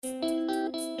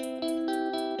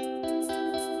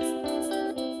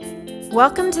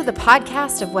Welcome to the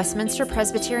podcast of Westminster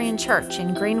Presbyterian Church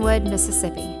in Greenwood,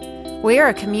 Mississippi. We are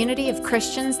a community of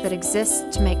Christians that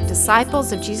exists to make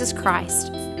disciples of Jesus Christ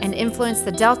and influence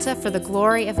the Delta for the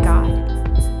glory of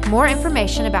God. More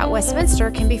information about Westminster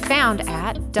can be found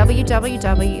at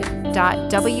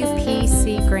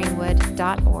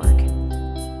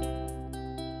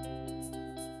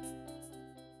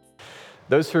www.wpcgreenwood.org.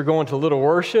 Those who are going to Little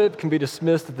Worship can be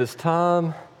dismissed at this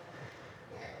time.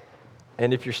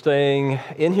 And if you're staying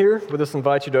in here with us, I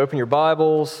invite you to open your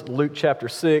Bibles. Luke chapter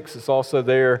 6 is also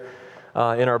there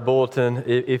in our bulletin.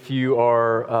 If you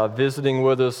are visiting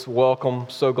with us, welcome.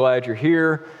 So glad you're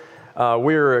here.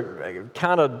 We're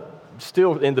kind of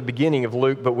still in the beginning of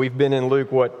Luke, but we've been in Luke,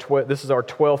 this is our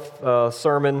 12th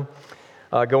sermon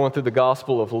going through the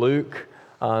Gospel of Luke.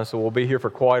 So we'll be here for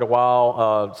quite a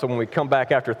while. So when we come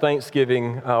back after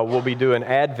Thanksgiving, we'll be doing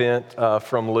Advent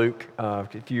from Luke.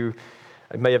 If you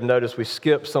may have noticed, we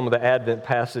skipped some of the Advent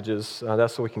passages.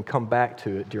 That's so we can come back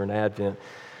to it during Advent.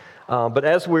 But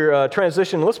as we're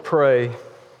transitioning, let's pray.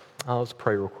 Let's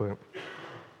pray real quick.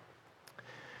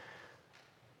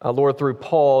 Lord, through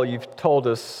Paul, you've told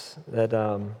us that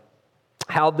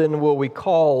how then will we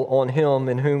call on him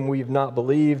in whom we've not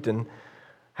believed, and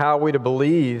how are we to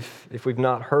believe if we've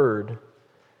not heard?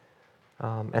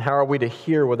 And how are we to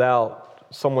hear without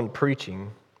someone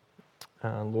preaching?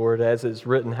 Lord, as it's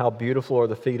written, how beautiful are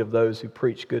the feet of those who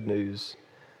preach good news.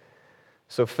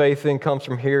 So faith then comes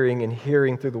from hearing, and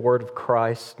hearing through the word of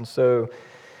Christ. And so,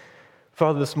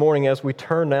 Father, this morning as we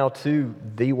turn now to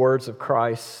the words of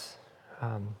Christ,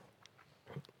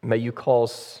 may you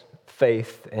cause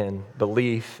faith and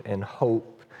belief and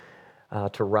hope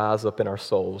to rise up in our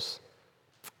souls.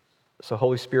 So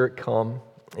Holy Spirit, come,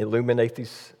 illuminate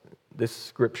this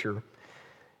scripture,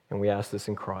 and we ask this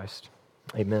in Christ.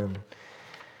 Amen.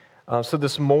 So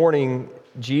this morning,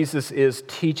 Jesus is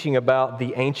teaching about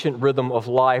the ancient rhythm of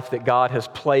life that God has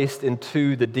placed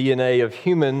into the DNA of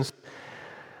humans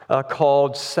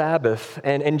called Sabbath.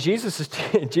 And Jesus'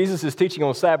 teaching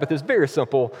on Sabbath is very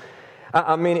simple.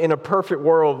 I mean, in a perfect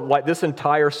world, like this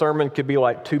entire sermon could be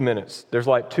like 2 minutes. There's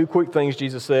like 2 quick things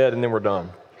Jesus said, and then we're done.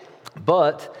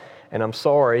 But, and I'm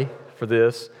sorry for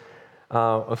this,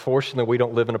 unfortunately, we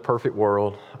don't live in a perfect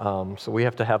world, so we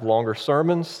have to have longer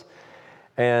sermons.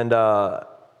 And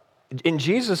in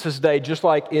Jesus' day, just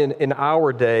like in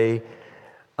our day,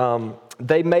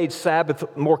 they made Sabbath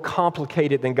more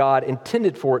complicated than God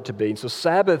intended for it to be. So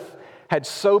Sabbath had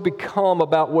so become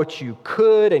about what you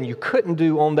could and you couldn't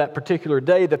do on that particular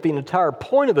day that the entire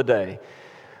point of the day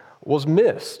was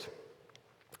missed.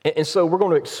 And so we're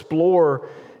going to explore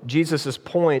Jesus'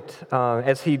 point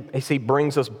as he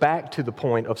brings us back to the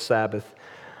point of Sabbath.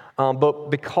 But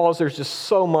because there's just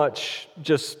so much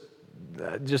just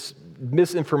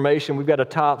misinformation, we've got to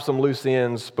tie up some loose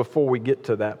ends before we get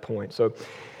to that point. So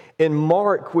in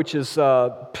Mark, which is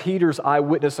Peter's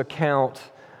eyewitness account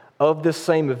of this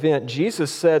same event,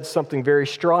 Jesus said something very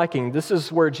striking. This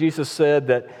is where Jesus said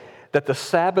that the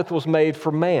Sabbath was made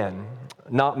for man,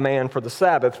 not man for the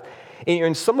Sabbath.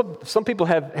 And some people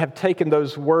have taken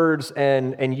those words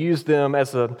and used them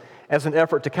as an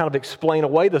effort to kind of explain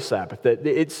away the Sabbath, that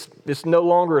it's no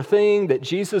longer a thing, that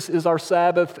Jesus is our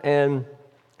Sabbath, and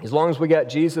as long as we got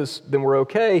Jesus, then we're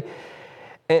okay.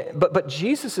 But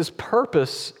Jesus'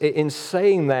 purpose in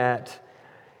saying that,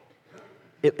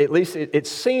 at least it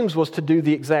seems, was to do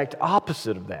the exact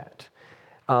opposite of that.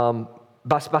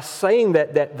 By saying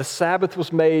that the Sabbath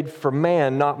was made for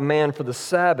man, not man for the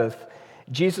Sabbath,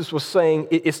 Jesus was saying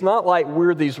it's not like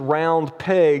we're these round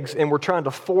pegs and we're trying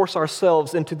to force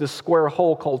ourselves into this square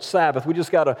hole called Sabbath. We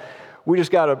gotta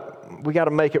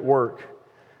make it work.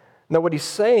 Now, what he's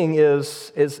saying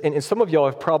is, and some of y'all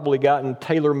have probably gotten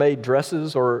tailor-made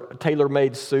dresses or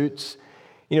tailor-made suits.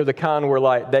 You know, the kind where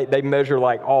like they measure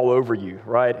like all over you,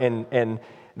 right? And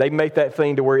they make that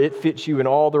thing to where it fits you in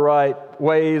all the right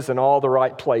ways and all the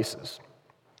right places.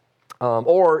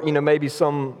 Or, you know, maybe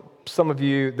some of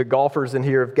you, the golfers in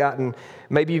here,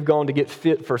 maybe you've gone to get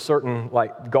fit for certain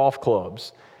like golf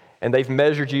clubs, and they've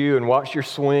measured you and watched your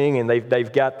swing, and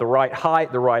they've got the right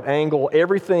height, the right angle,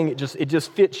 everything. It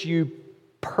just fits you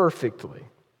perfectly.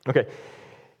 Okay,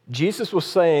 Jesus was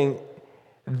saying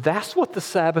that's what the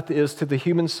Sabbath is to the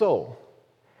human soul.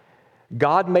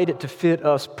 God made it to fit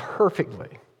us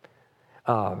perfectly.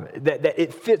 That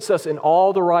it fits us in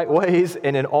all the right ways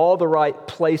and in all the right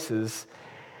places.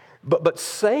 But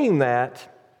saying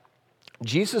that,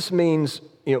 Jesus means,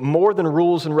 you know, more than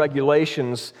rules and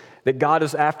regulations, that God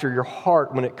is after your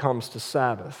heart when it comes to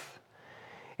Sabbath.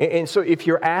 And so if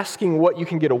you're asking what you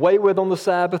can get away with on the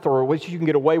Sabbath or what you can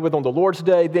get away with on the Lord's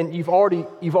Day, then you've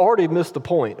already missed the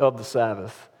point of the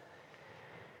Sabbath.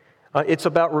 It's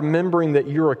about remembering that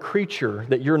you're a creature,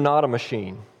 that you're not a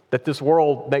machine, that this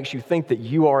world makes you think that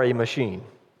you are a machine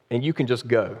and you can just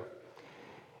go.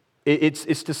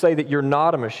 It's to say that you're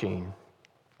not a machine.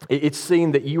 It's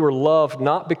seeing that you are loved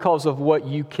not because of what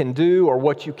you can do or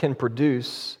what you can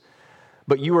produce,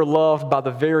 but you are loved by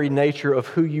the very nature of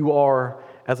who you are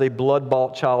as a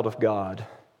blood-bought child of God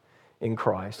in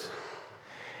Christ.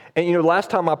 And last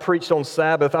time I preached on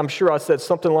Sabbath, I'm sure I said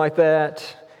something like that,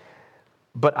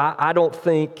 but I don't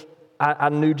think I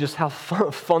knew just how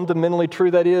fundamentally true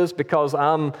that is, because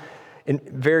I'm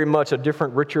very much a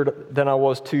different Richard than I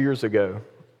was 2 years ago.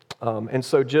 And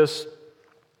so just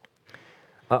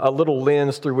a little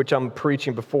lens through which I'm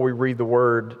preaching before we read the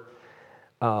Word.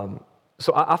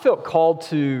 So I felt called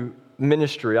to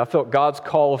ministry. I felt God's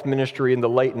call of ministry in the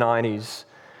late 90s.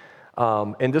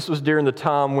 And this was during the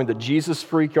time when the Jesus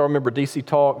Freak, y'all remember DC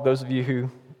Talk, those of you who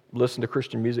listen to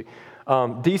Christian music.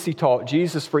 DC Talk,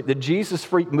 Jesus Freak, the Jesus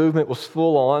Freak movement was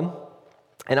full on.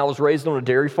 And I was raised on a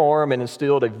dairy farm and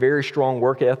instilled a very strong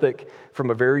work ethic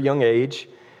from a very young age.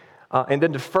 And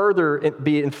then to further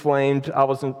be inflamed, I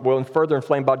was further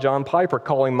inflamed by John Piper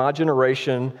calling my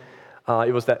generation.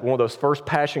 It was one of those first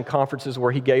Passion conferences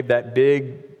where he gave that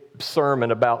big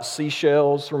sermon about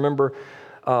seashells, remember,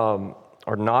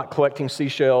 or not collecting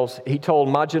seashells. He told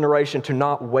my generation to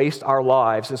not waste our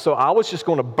lives. And so I was just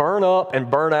going to burn up and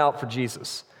burn out for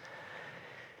Jesus.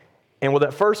 And what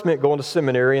that first meant going to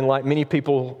seminary, and like many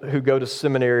people who go to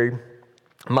seminary,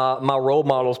 my role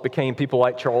models became people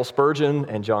like Charles Spurgeon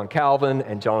and John Calvin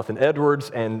and Jonathan Edwards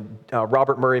and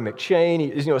Robert Murray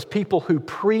McCheyne. It's people who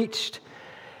preached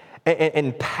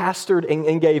and pastored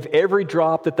and gave every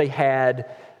drop that they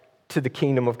had to the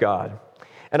kingdom of God.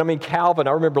 And I mean, Calvin,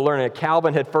 I remember learning that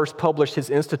Calvin had first published his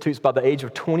Institutes by the age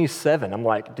of 27. I'm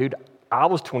like, dude, I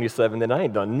was 27, then I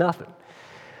ain't done nothing.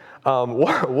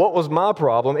 What was my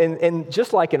problem? And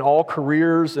just like in all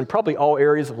careers and probably all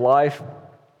areas of life,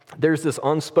 there's this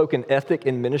unspoken ethic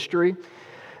in ministry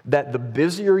that the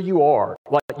busier you are,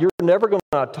 like you're never going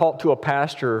to talk to a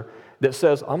pastor that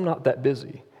says, I'm not that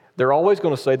busy. They're always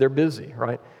going to say they're busy,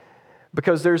 right?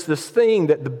 Because there's this thing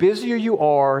that the busier you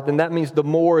are, then that means the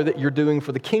more that you're doing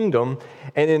for the kingdom.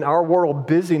 And in our world,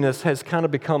 busyness has kind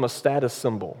of become a status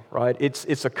symbol, right?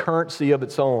 It's a currency of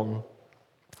its own.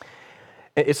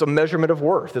 It's a measurement of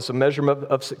worth. It's a measurement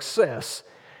of success.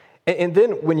 And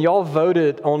then when y'all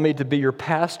voted on me to be your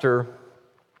pastor,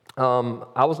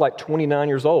 I was like 29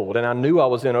 years old, and I knew I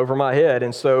was in over my head.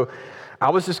 And so I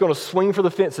was just going to swing for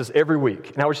the fences every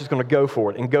week, and I was just going to go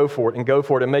for it and go for it and go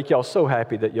for it and make y'all so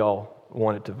happy that y'all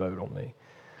wanted to vote on me.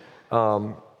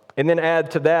 And then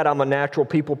add to that, I'm a natural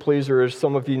people pleaser, as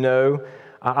some of you know.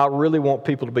 I really want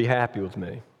people to be happy with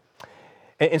me.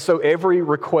 And so every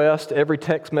request, every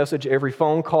text message, every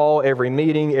phone call, every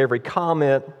meeting, every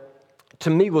comment, to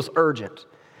me was urgent.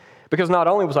 Because not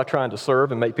only was I trying to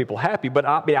serve and make people happy, but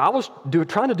I was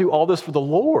trying to do all this for the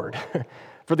Lord,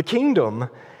 for the kingdom.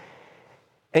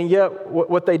 And yet,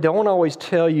 what they don't always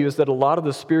tell you is that a lot of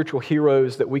the spiritual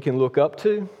heroes that we can look up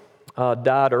to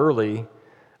died early,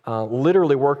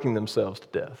 literally working themselves to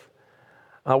death.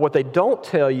 What they don't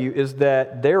tell you is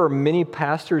that there are many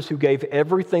pastors who gave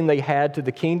everything they had to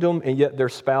the kingdom, and yet their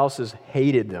spouses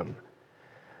hated them.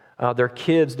 Their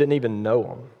kids didn't even know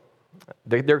them.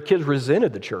 Their kids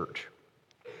resented the church.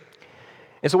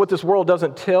 And so what this world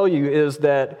doesn't tell you is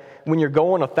that when you're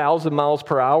going 1,000 miles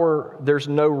per hour, there's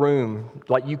no room.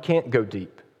 Like, you can't go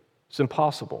deep. It's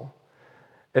impossible.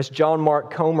 As John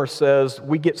Mark Comer says,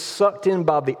 we get sucked in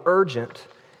by the urgent.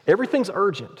 Everything's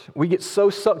urgent. We get so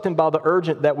sucked in by the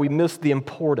urgent that we miss the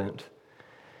important.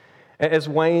 As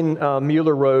Wayne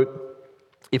Mueller wrote,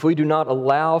 if we do not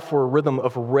allow for a rhythm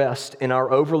of rest in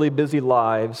our overly busy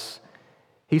lives,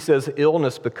 he says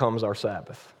illness becomes our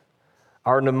Sabbath.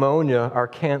 Our pneumonia, our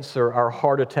cancer, our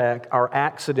heart attack, our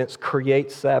accidents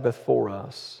create Sabbath for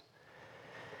us.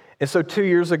 And so 2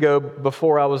 years ago,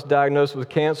 before I was diagnosed with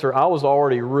cancer, I was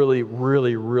already really,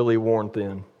 really, really worn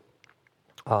thin.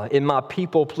 In my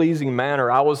people-pleasing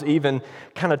manner, I was even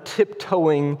kind of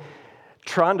tiptoeing,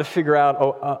 trying to figure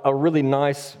out a really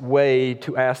nice way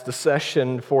to ask the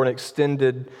session for an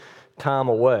extended time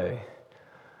away.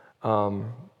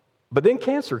 But then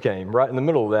cancer came right in the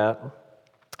middle of that.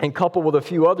 And coupled with a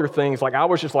few other things, like I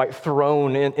was just like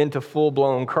thrown into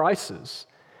full-blown crisis.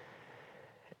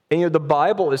 And the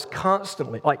Bible is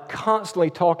constantly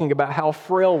talking about how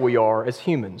frail we are as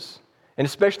humans, and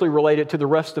especially related to the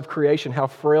rest of creation, how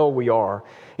frail we are.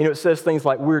 It says things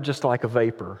like we're just like a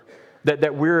vapor,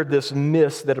 that we're this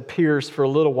mist that appears for a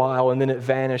little while and then it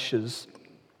vanishes.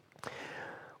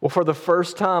 Well, for the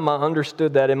first time, I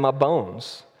understood that in my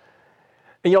bones.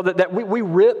 And that we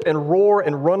rip and roar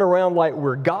and run around like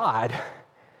we're God.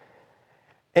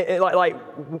 And like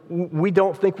we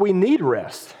don't think we need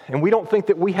rest. And we don't think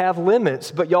that we have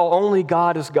limits. But y'all, only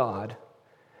God is God.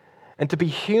 And to be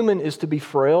human is to be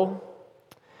frail.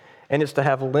 And it's to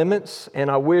have limits. And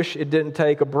I wish it didn't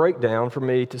take a breakdown for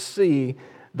me to see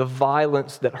the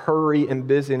violence that hurry and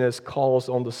busyness cause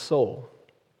on the soul.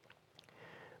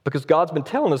 Because God's been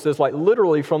telling us this like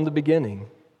literally from the beginning.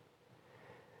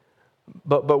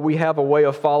 But we have a way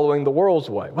of following the world's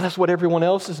way. Well, that's what everyone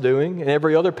else is doing, and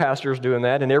every other pastor is doing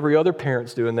that, and every other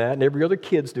parent's doing that, and every other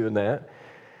kid's doing that.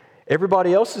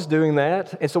 Everybody else is doing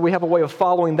that, and so we have a way of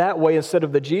following that way instead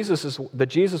of the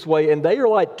Jesus way, and they are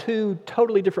like two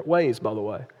totally different ways, by the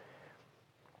way.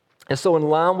 And so in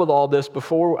line with all this,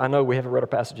 I know we haven't read our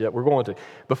passage yet, we're going to.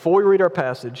 Before we read our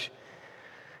passage,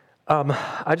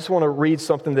 I just want to read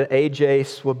something that A.J.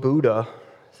 Swoboda,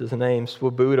 this is his name,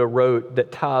 Swoboda wrote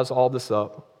that ties all this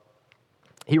up.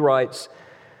 He writes,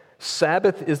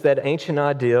 Sabbath is that ancient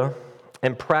idea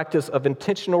and practice of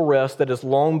intentional rest that has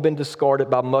long been discarded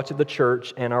by much of the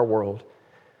church and our world.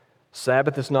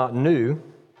 Sabbath is not new.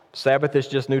 Sabbath is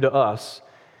just new to us.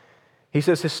 He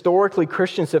says, historically,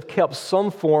 Christians have kept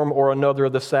some form or another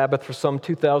of the Sabbath for some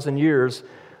 2,000 years,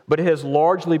 but it has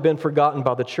largely been forgotten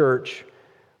by the church,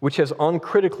 which has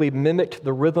uncritically mimicked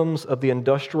the rhythms of the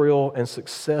industrial and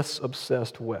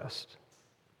success-obsessed West.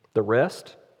 The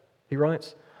rest, he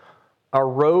writes, our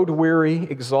road-weary,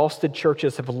 exhausted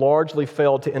churches have largely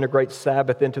failed to integrate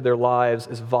Sabbath into their lives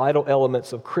as vital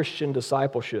elements of Christian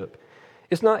discipleship.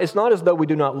 It's not as though we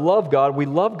do not love God. We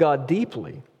love God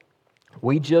deeply.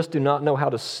 We just do not know how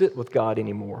to sit with God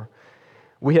anymore.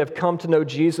 We have come to know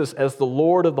Jesus as the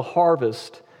Lord of the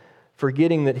harvest,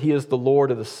 forgetting that He is the Lord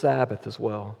of the Sabbath as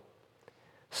well.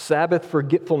 Sabbath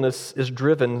forgetfulness is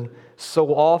driven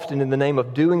so often in the name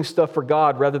of doing stuff for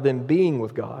God rather than being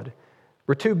with God.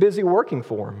 We're too busy working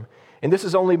for Him. And this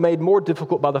is only made more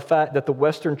difficult by the fact that the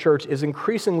Western church is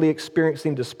increasingly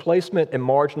experiencing displacement and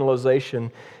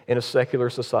marginalization in a secular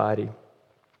society.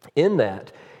 In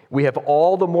that, we have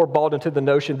all the more bought into the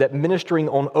notion that ministering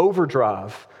on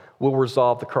overdrive will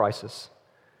resolve the crisis.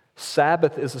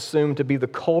 Sabbath is assumed to be the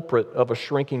culprit of a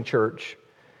shrinking church.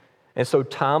 And so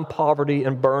time poverty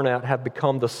and burnout have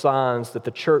become the signs that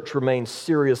the church remains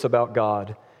serious about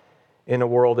God in a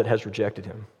world that has rejected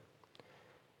Him.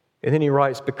 And then he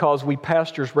writes, because we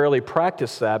pastors rarely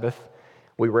practice Sabbath,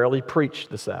 we rarely preach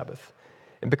the Sabbath.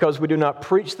 And because we do not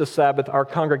preach the Sabbath, our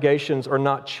congregations are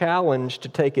not challenged to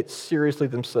take it seriously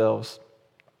themselves.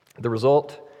 The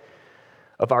result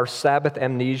of our Sabbath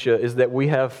amnesia is that we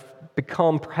have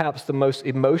become perhaps the most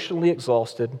emotionally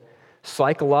exhausted,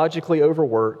 psychologically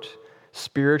overworked,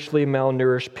 spiritually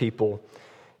malnourished people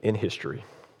in history.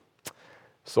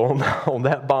 So on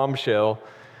that bombshell,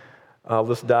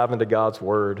 let's dive into God's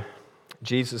Word.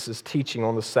 Jesus' teaching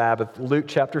on the Sabbath, Luke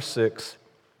chapter 6,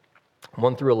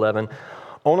 1 through 11.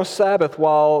 On a Sabbath,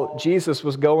 while Jesus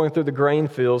was going through the grain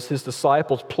fields, His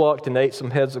disciples plucked and ate some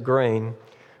heads of grain,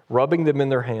 rubbing them in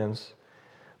their hands.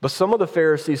 But some of the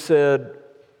Pharisees said,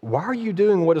 "Why are you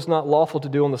doing what is not lawful to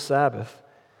do on the Sabbath?"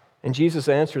 And Jesus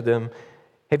answered them,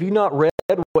 "Have you not read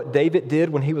what David did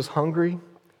when he was hungry,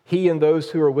 he and those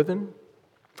who were with him?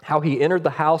 How he entered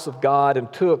the house of God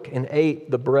and took and ate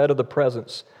the bread of the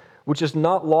presence, which is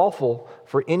not lawful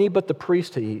for any but the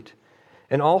priest to eat,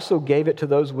 and also gave it to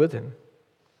those with him.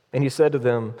 And he said to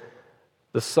them,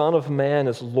 'The Son of Man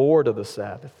is Lord of the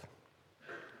Sabbath.'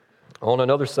 On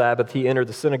another Sabbath, he entered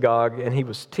the synagogue, and he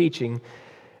was teaching,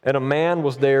 and a man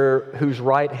was there whose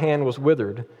right hand was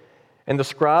withered. And the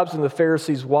scribes and the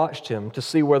Pharisees watched him to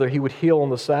see whether he would heal on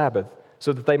the Sabbath,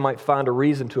 so that they might find a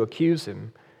reason to accuse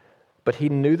him. But he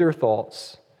knew their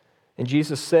thoughts. And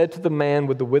Jesus said to the man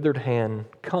with the withered hand,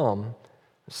 'Come,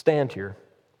 stand here.'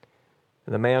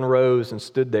 And the man rose and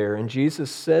stood there. And Jesus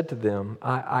said to them,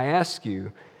 I ask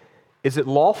you, is it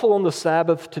lawful on the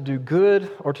Sabbath to do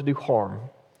good or to do harm,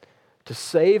 to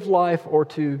save life or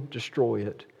to destroy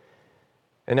it?'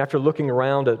 And after looking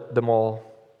around at them all,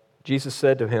 Jesus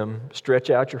said to him, 'Stretch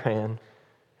out your hand.'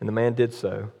 And the man did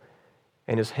so,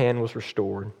 and his hand was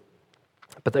restored.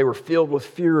 But they were filled with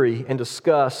fury and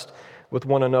discussed with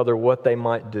one another what they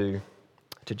might do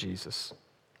to Jesus."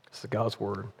 This is God's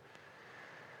Word.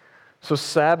 So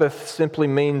Sabbath simply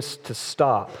means to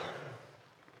stop.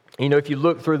 You know, if you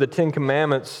look through the Ten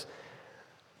Commandments,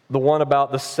 the one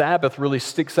about the Sabbath really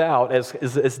sticks out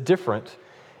as different.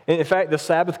 And in fact, the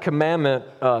Sabbath commandment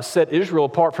set Israel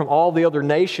apart from all the other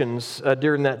nations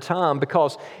during that time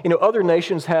because, other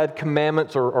nations had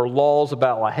commandments or laws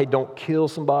about, like, hey, don't kill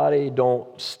somebody,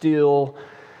 don't steal,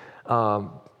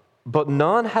 but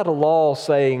none had a law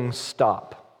saying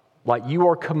stop, like you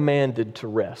are commanded to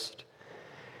rest.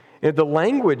 And the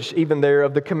language even there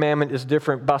of the commandment is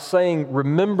different. By saying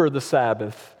remember the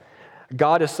Sabbath,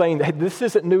 God is saying that this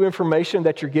isn't new information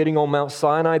that you're getting on Mount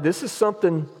Sinai. This is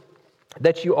something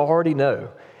that you already know.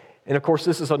 And of course,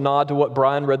 this is a nod to what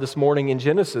Brian read this morning in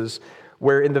Genesis,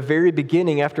 where in the very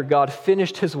beginning, after God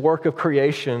finished his work of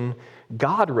creation,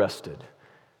 God rested,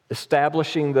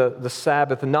 establishing the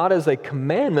Sabbath not as a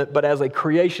commandment, but as a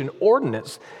creation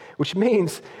ordinance, which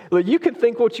means that you can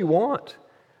think what you want,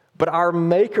 but our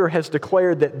Maker has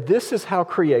declared that this is how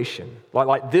creation,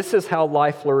 like this is how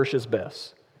life flourishes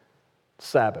best.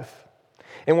 Sabbath.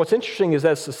 And what's interesting is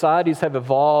as societies have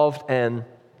evolved and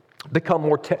become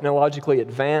more technologically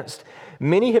advanced,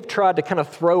 many have tried to kind of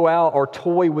throw out or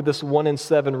toy with this 1 in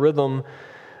 7 rhythm,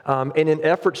 and in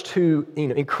efforts to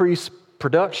increase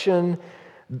production.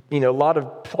 A lot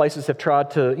of places have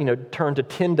tried to turn to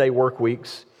 10-day work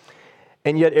weeks,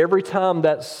 and yet every time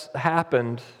that's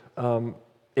happened,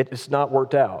 it's not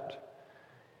worked out.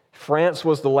 France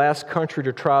was the last country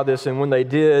to try this, and when they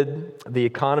did, the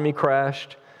economy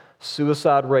crashed,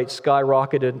 suicide rates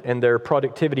skyrocketed, and their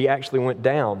productivity actually went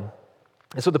down.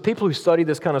 And so the people who study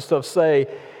this kind of stuff say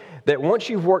that once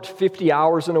you've worked 50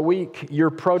 hours in a week, your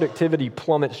productivity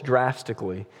plummets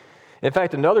drastically. In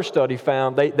fact, another study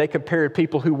found they compared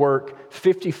people who work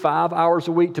 55 hours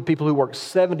a week to people who work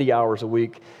 70 hours a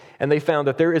week, and they found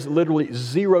that there is literally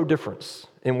zero difference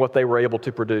in what they were able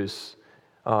to produce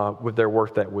with their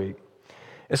work that week.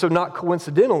 And so not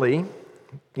coincidentally,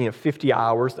 50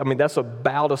 hours, that's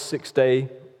about a 6-day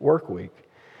work week.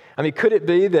 Could it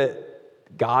be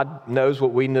that God knows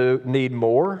what we need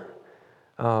more?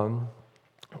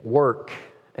 Work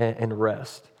and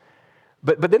rest.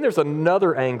 But then there's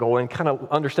another angle in kind of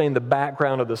understanding the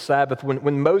background of the Sabbath.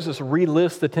 When Moses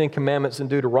relists the 10 Commandments in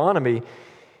Deuteronomy,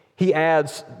 he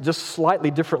adds just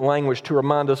slightly different language to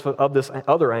remind us of this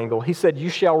other angle. He said, "You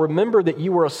shall remember that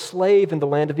you were a slave in the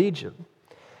land of Egypt,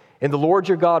 and the Lord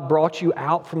your God brought you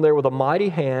out from there with a mighty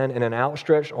hand and an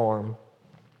outstretched arm.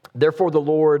 Therefore the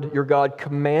Lord your God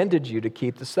commanded you to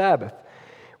keep the Sabbath,"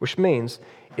 which means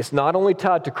it's not only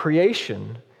tied to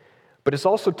creation, but it's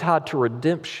also tied to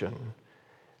redemption.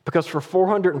 Because for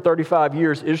 435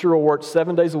 years, Israel worked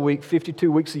 7 days a week,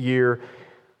 52 weeks a year,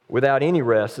 without any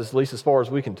rest, at least as far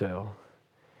as we can tell.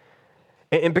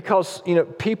 And because,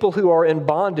 people who are in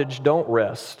bondage don't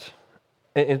rest.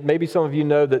 And maybe some of you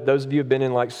know that those of you who have been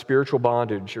in like spiritual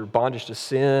bondage or bondage to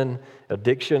sin,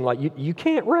 addiction, you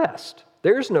can't rest.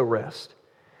 There's no rest.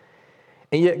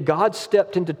 And yet God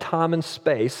stepped into time and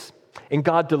space, and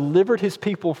God delivered his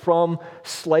people from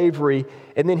slavery,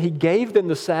 and then he gave them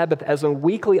the Sabbath as a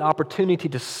weekly opportunity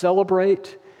to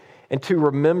celebrate and to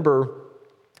remember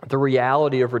the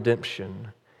reality of redemption,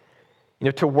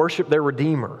 to worship their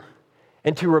Redeemer,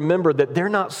 and to remember that they're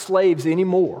not slaves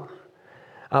anymore,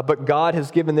 but God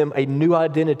has given them a new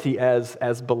identity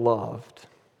as beloved.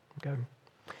 Okay?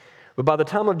 But by the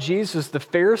time of Jesus, the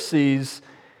Pharisees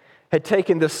had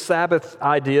taken this Sabbath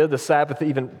idea, the Sabbath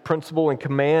even principle and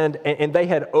command, and they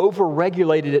had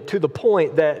over-regulated it to the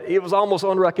point that it was almost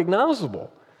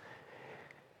unrecognizable.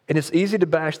 And it's easy to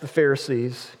bash the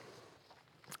Pharisees,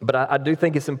 but I do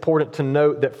think it's important to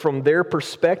note that from their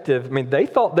perspective, they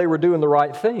thought they were doing the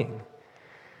right thing.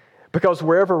 Because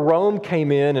wherever Rome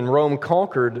came in and Rome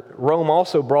conquered, Rome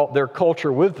also brought their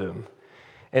culture with them.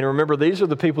 And remember, these are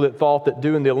the people that thought that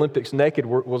doing the Olympics naked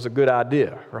was a good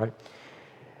idea, right?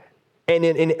 And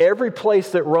in every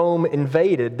place that Rome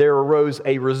invaded, there arose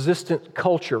a resistance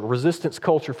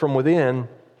culture from within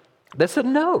that said,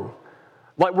 no,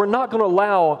 we're not going to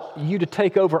allow you to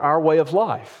take over our way of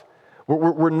life.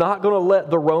 We're not going to let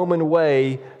the Roman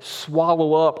way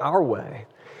swallow up our way.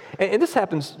 And this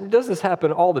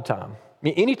happen all the time?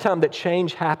 Anytime that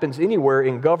change happens anywhere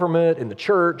in government, in the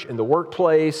church, in the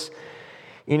workplace,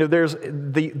 there's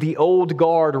the old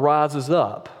guard rises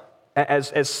up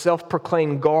as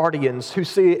self-proclaimed guardians who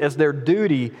see it as their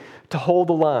duty to hold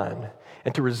the line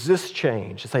and to resist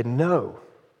change and say no.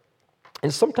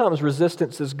 And sometimes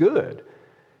resistance is good.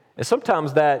 And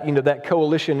sometimes that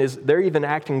coalition they're even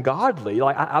acting godly.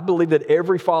 I believe that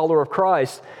every follower of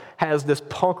Christ has this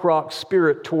punk rock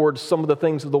spirit towards some of the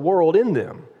things of the world in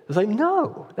them. They say,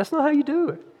 no, that's not how you do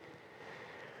it.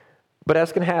 But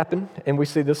as can happen, and we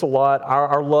see this a lot,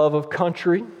 our love of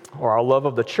country or our love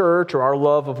of the church or our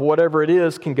love of whatever it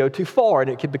is can go too far, and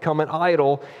it can become an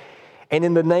idol. And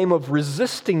in the name of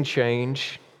resisting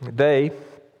change, they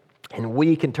and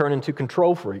we can turn into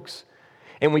control freaks.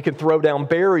 And we can throw down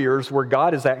barriers where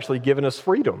God has actually given us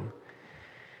freedom.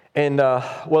 And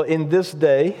in this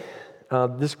day,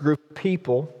 this group of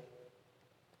people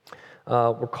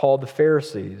were called the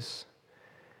Pharisees.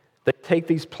 They take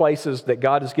these places that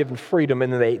God has given freedom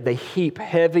and they heap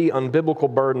heavy,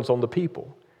 unbiblical burdens on the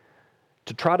people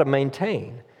to try to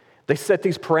maintain. They set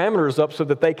these parameters up so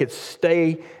that they could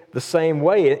stay the same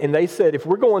way. And they said, if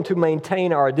we're going to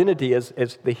maintain our identity as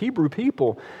the Hebrew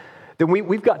people, then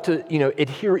we've got to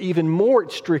adhere even more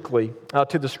strictly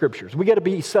to the Scriptures. We got to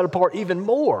be set apart even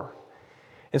more.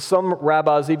 And some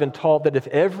rabbis even taught that if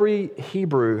every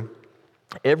Hebrew,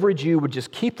 every Jew would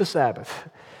just keep the Sabbath,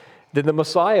 then the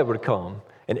Messiah would come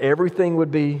and everything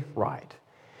would be right.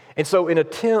 And so in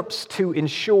attempts to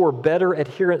ensure better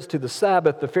adherence to the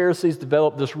Sabbath, the Pharisees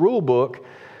developed this rule book,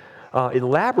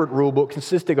 elaborate rule book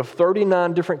consisting of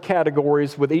 39 different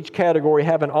categories, with each category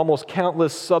having almost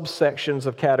countless subsections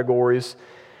of categories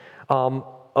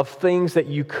of things that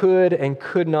you could and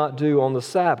could not do on the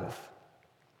Sabbath.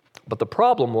 But the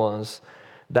problem was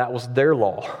that was their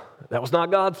law. That was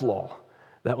not God's law.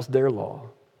 That was their law.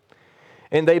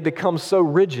 And they become so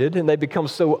rigid and they become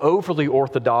so overly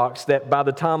orthodox that by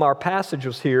the time our passage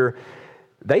was here,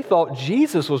 they thought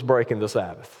Jesus was breaking the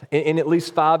Sabbath in at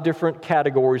least 5 different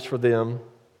categories for them.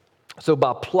 So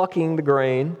by plucking the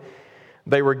grain,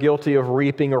 they were guilty of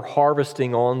reaping or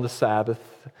harvesting on the Sabbath.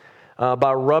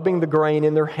 By rubbing the grain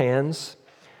in their hands,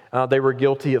 they were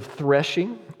guilty of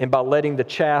threshing. And by letting the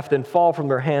chaff then fall from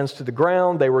their hands to the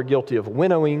ground, they were guilty of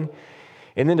winnowing.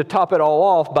 And then to top it all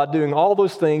off, by doing all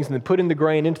those things and then putting the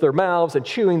grain into their mouths and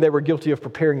chewing, they were guilty of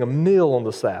preparing a meal on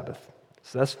the Sabbath.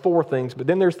 So that's 4 things. But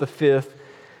then there's the 5th,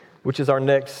 which is our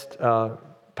next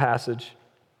passage.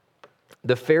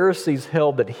 The Pharisees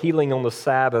held that healing on the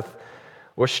Sabbath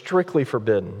was strictly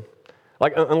forbidden.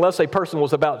 Like, unless a person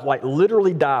was about to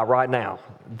literally die right now,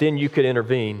 then you could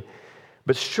intervene.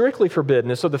 But strictly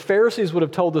forbidden. And so the Pharisees would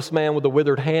have told this man with the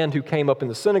withered hand who came up in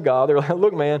the synagogue, they're like,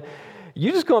 look, man,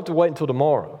 you're just going to have to wait until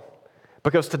tomorrow.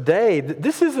 Because today,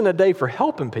 this isn't a day for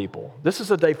helping people. This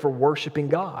is a day for worshiping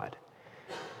God.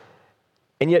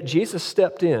 And yet Jesus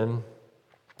stepped in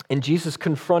and Jesus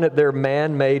confronted their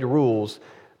man-made rules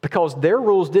because their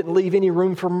rules didn't leave any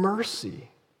room for mercy.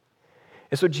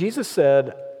 And so Jesus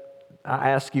said, I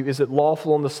ask you, is it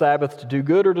lawful on the Sabbath to do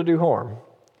good or to do harm?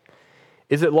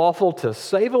 Is it lawful to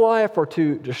save a life or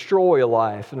to destroy a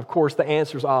life? And of course, the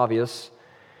answer is obvious.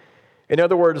 In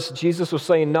other words, Jesus was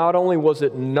saying not only was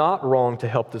it not wrong to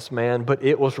help this man, but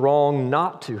it was wrong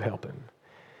not to help him.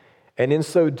 And in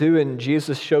so doing,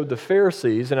 Jesus showed the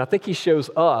Pharisees, and I think he shows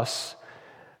us,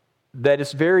 that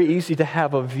it's very easy to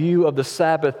have a view of the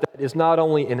Sabbath that is not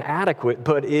only inadequate,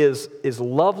 but is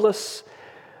loveless,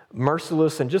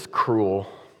 merciless, and just cruel.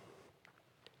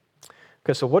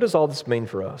 Okay, so what does all this mean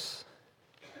for us?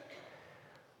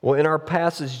 Well, in our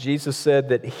passage, Jesus said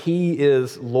that he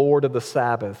is Lord of the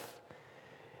Sabbath.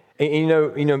 And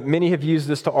you know, many have used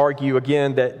this to argue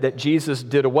again that Jesus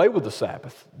did away with the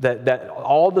Sabbath, that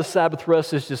all the Sabbath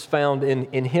rest is just found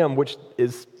in him, which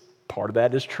is part of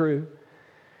that is true.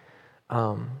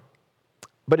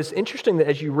 But it's interesting that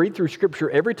as you read through Scripture,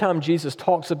 every time Jesus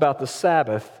talks about the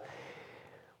Sabbath,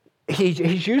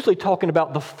 he's usually talking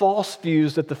about the false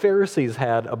views that the Pharisees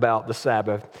had about the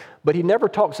Sabbath, but he never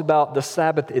talks about the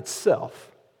Sabbath itself.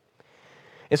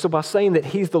 And so by saying that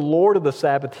he's the Lord of the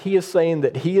Sabbath, he is saying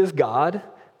that he is God.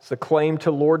 It's a claim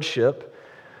to lordship.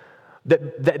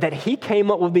 That he came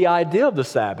up with the idea of the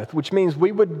Sabbath, which means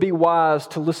we would be wise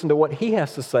to listen to what he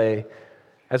has to say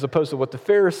as opposed to what the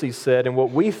Pharisees said and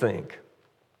what we think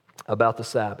about the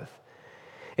Sabbath.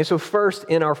 And so first,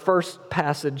 in our first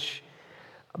passage,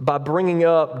 by bringing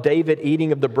up David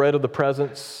eating of the bread of the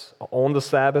presence on the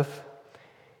Sabbath,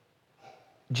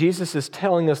 Jesus is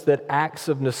telling us that acts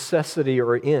of necessity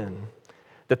are in,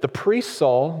 that the priests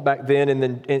saw back then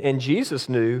and Jesus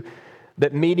knew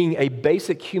that meeting a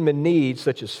basic human need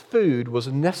such as food was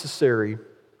necessary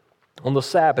on the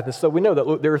Sabbath. And so we know that,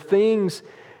 look, there are things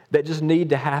that just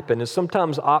need to happen. And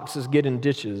sometimes oxes get in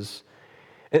ditches.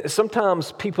 And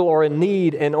sometimes people are in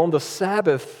need, and on the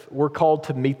Sabbath, we're called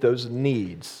to meet those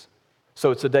needs.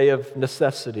 So it's a day of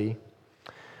necessity.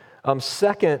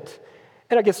 Second,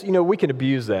 and I guess, we can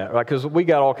abuse that, right? Because we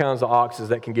got all kinds of oxes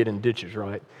that can get in ditches,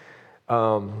 right?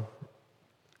 But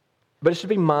it should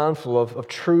be mindful of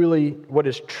truly what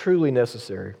is truly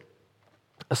necessary.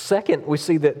 Second, we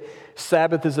see that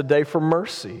Sabbath is a day for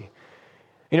mercy.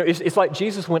 It's like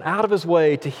Jesus went out of his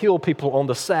way to heal people on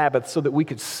the Sabbath so that we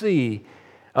could see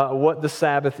what the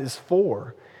Sabbath is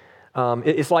for.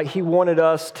 It's like he wanted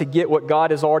us to get what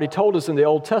God has already told us in the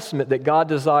Old Testament, that God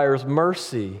desires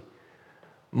mercy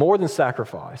more than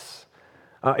sacrifice.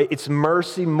 It's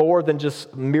mercy more than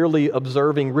just merely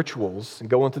observing rituals and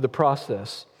going through the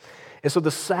process. And so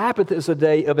the Sabbath is a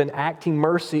day of enacting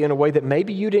mercy in a way that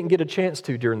maybe you didn't get a chance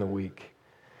to during the week.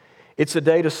 It's a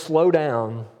day to slow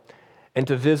down and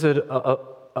to visit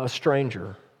a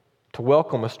stranger, to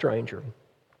welcome a stranger,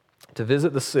 to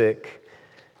visit the sick,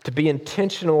 to be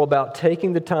intentional about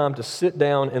taking the time to sit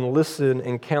down and listen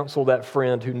and counsel that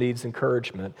friend who needs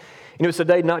encouragement. It's a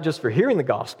day not just for hearing the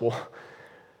gospel,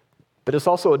 but it's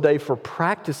also a day for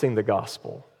practicing the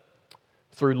gospel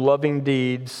through loving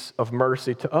deeds of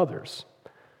mercy to others.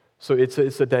 So it's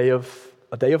a day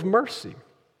of mercy.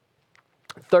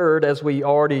 Third, as we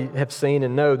already have seen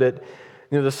and know, that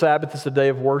the Sabbath is a day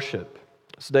of worship.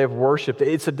 It's a day of worship.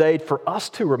 It's a day for us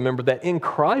to remember that in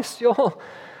Christ, y'all,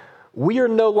 we are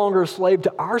no longer a slave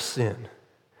to our sin.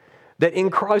 That in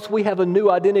Christ we have a new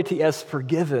identity as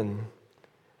forgiven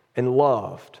and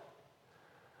loved.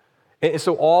 And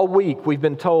so all week we've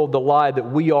been told the lie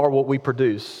that we are what we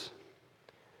produce.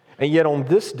 And yet on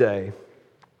this day,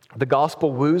 the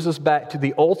gospel woos us back to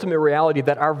the ultimate reality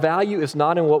that our value is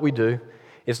not in what we do,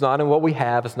 it's not in what we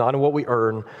have, it's not in what we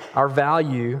earn. Our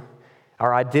value,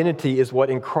 our identity is what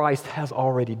in Christ has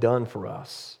already done for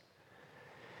us.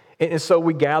 And so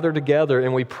we gather together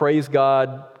and we praise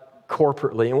God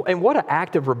corporately. And what an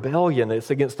act of rebellion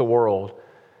it's against the world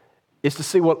is to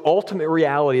see what ultimate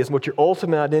reality is, what your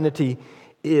ultimate identity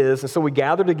is. And so we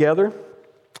gather together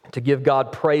to give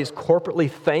God praise corporately,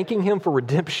 thanking Him for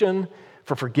redemption,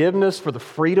 for forgiveness, for the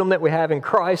freedom that we have in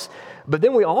Christ. But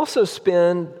then we also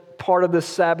spend part of this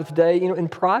Sabbath day, in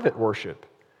private worship,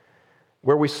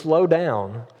 where we slow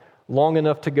down long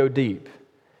enough to go deep.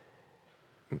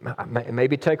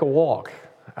 Maybe take a walk,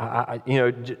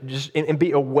 just and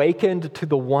be awakened to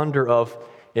the wonder of,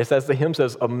 yes, as the hymn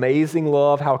says, amazing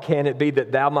love, how can it be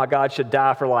that thou, my God, should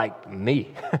die for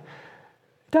me?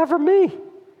 Die for me.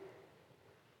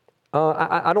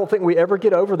 I don't think we ever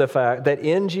get over the fact that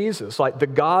in Jesus, the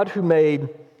God who made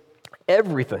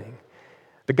everything,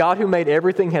 the God who made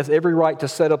everything has every right to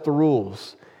set up the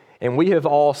rules. And we have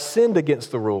all sinned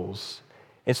against the rules.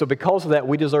 And so because of that,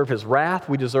 we deserve His wrath,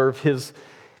 we deserve His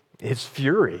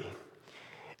fury.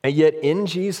 And yet in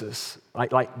Jesus,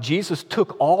 Jesus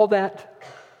took all that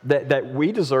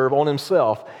we deserve on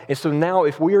Himself. And so now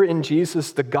if we are in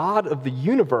Jesus, the God of the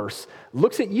universe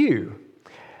looks at you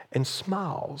and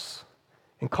smiles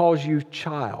and calls you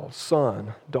child,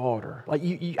 son, daughter.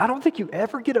 I don't think you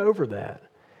ever get over that.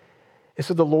 And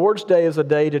so the Lord's Day is a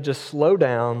day to just slow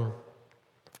down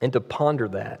and to ponder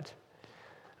that.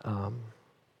 A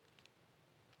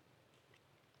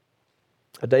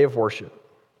day of worship.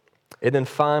 And then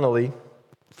finally,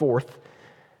 fourth,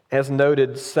 as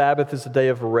noted, Sabbath is a day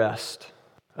of rest.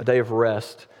 A day of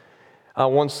rest.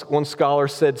 One scholar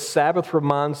said, Sabbath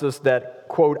reminds us that,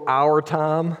 quote, our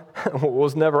time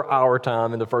was never our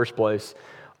time in the first place.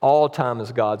 All time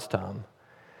is God's time.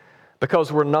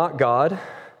 Because we're not God,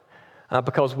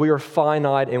 because we are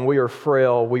finite and we are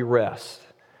frail, we rest.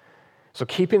 So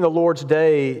keeping the Lord's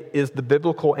Day is the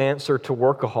biblical answer to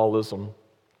workaholism.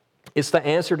 It's the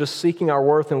answer to seeking our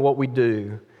worth in what we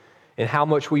do and how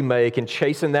much we make and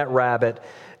chasing that rabbit.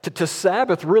 To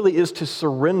Sabbath really is to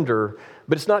surrender,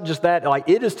 but it's not just that.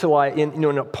 It is to, in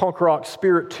a punk rock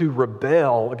spirit, to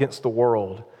rebel against the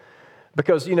world.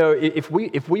 Because, if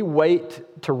we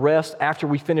wait to rest after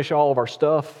we finish all of our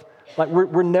stuff,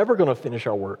 we're never going to finish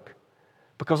our work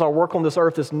because our work on this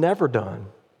earth is never done.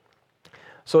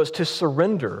 So it's to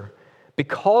surrender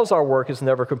because our work is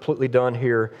never completely done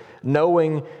here,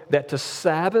 knowing that to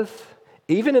Sabbath,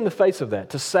 even in the face of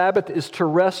that, to Sabbath is to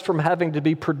rest from having to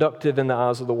be productive in the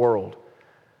eyes of the world.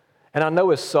 And I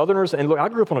know as Southerners, and look, I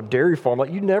grew up on a dairy farm,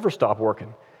 you never stop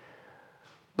working.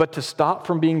 But to stop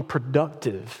from being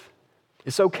productive,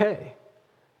 it's okay.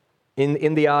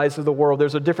 In the eyes of the world,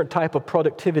 there's a different type of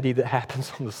productivity that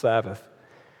happens on the Sabbath.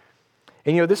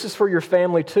 And this is for your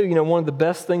family too. One of the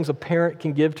best things a parent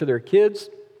can give to their kids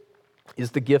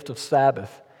is the gift of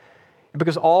Sabbath.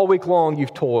 Because all week long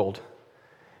you've toiled.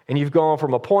 And you've gone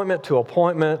from appointment to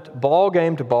appointment, ball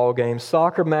game to ball game,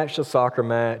 soccer match to soccer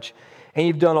match. And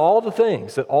you've done all the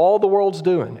things that all the world's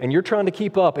doing. And you're trying to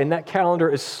keep up, and that calendar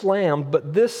is slammed.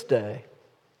 But this day,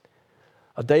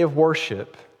 a day of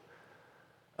worship,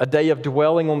 a day of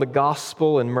dwelling on the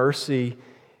gospel and mercy,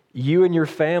 you and your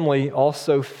family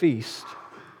also feast.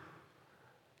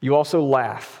 You also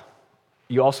laugh.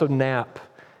 You also nap.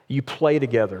 You play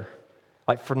together.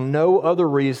 For no other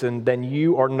reason than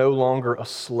you are no longer a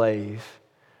slave,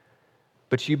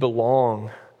 but you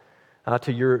belong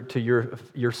to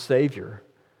your Savior.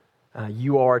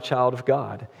 You are a child of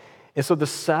God. And so the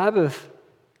Sabbath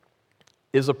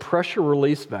is a pressure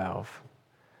release valve.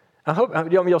 I hope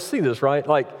you'll see this, right?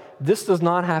 This does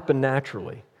not happen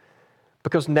naturally.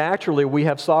 Because naturally we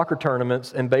have soccer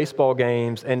tournaments and baseball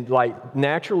games, and like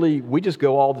naturally we just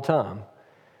go all the time.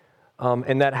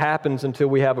 And that happens until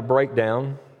we have a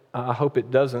breakdown. I hope it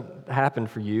doesn't happen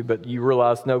for you, but you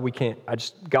realize, no, we can't.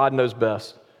 God knows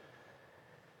best.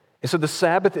 And so the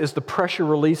Sabbath is the pressure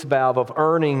release valve of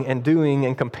earning and doing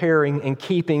and comparing and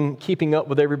keeping up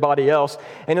with everybody else.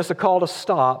 And it's a call to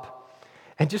stop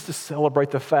and just to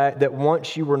celebrate the fact that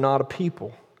once you were not a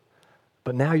people,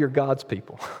 but now you're God's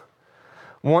people.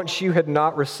 Once you had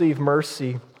not received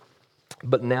mercy,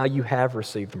 but now you have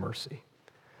received mercy.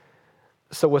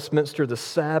 So Westminster, the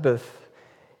Sabbath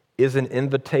is an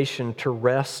invitation to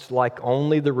rest like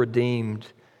only the redeemed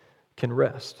can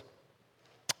rest.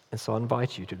 And so I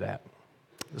invite you to that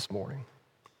this morning.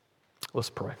 Let's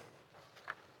pray.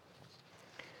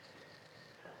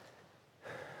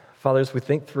 Father, as we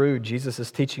think through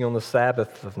Jesus' teaching on the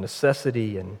Sabbath of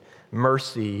necessity and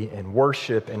mercy and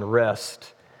worship and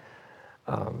rest,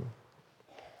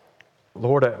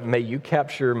 Lord, may you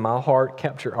capture my heart,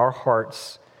 capture our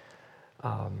hearts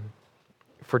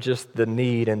for just the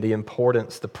need and the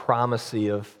importance, the primacy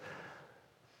of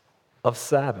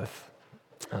Sabbath.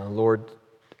 Lord,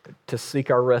 to seek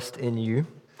our rest in you.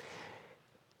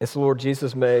 And so, Lord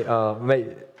Jesus, may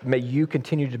you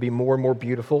continue to be more and more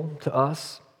beautiful to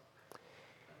us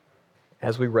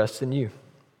as we rest in you.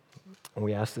 And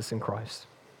we ask this in Christ.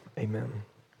 Amen.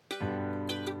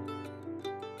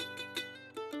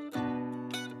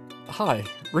 Hi,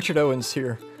 Richard Owens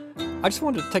here. I just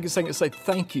wanted to take a second to say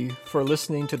thank you for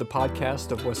listening to the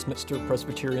podcast of Westminster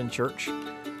Presbyterian Church.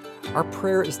 Our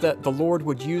prayer is that the Lord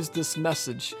would use this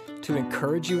message to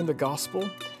encourage you in the gospel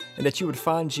and that you would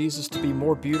find Jesus to be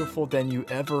more beautiful than you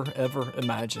ever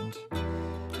imagined.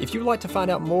 If you would like to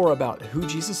find out more about who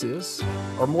Jesus is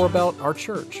or more about our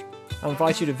church, I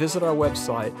invite you to visit our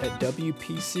website at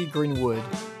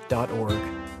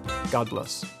wpcgreenwood.org. God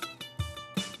bless.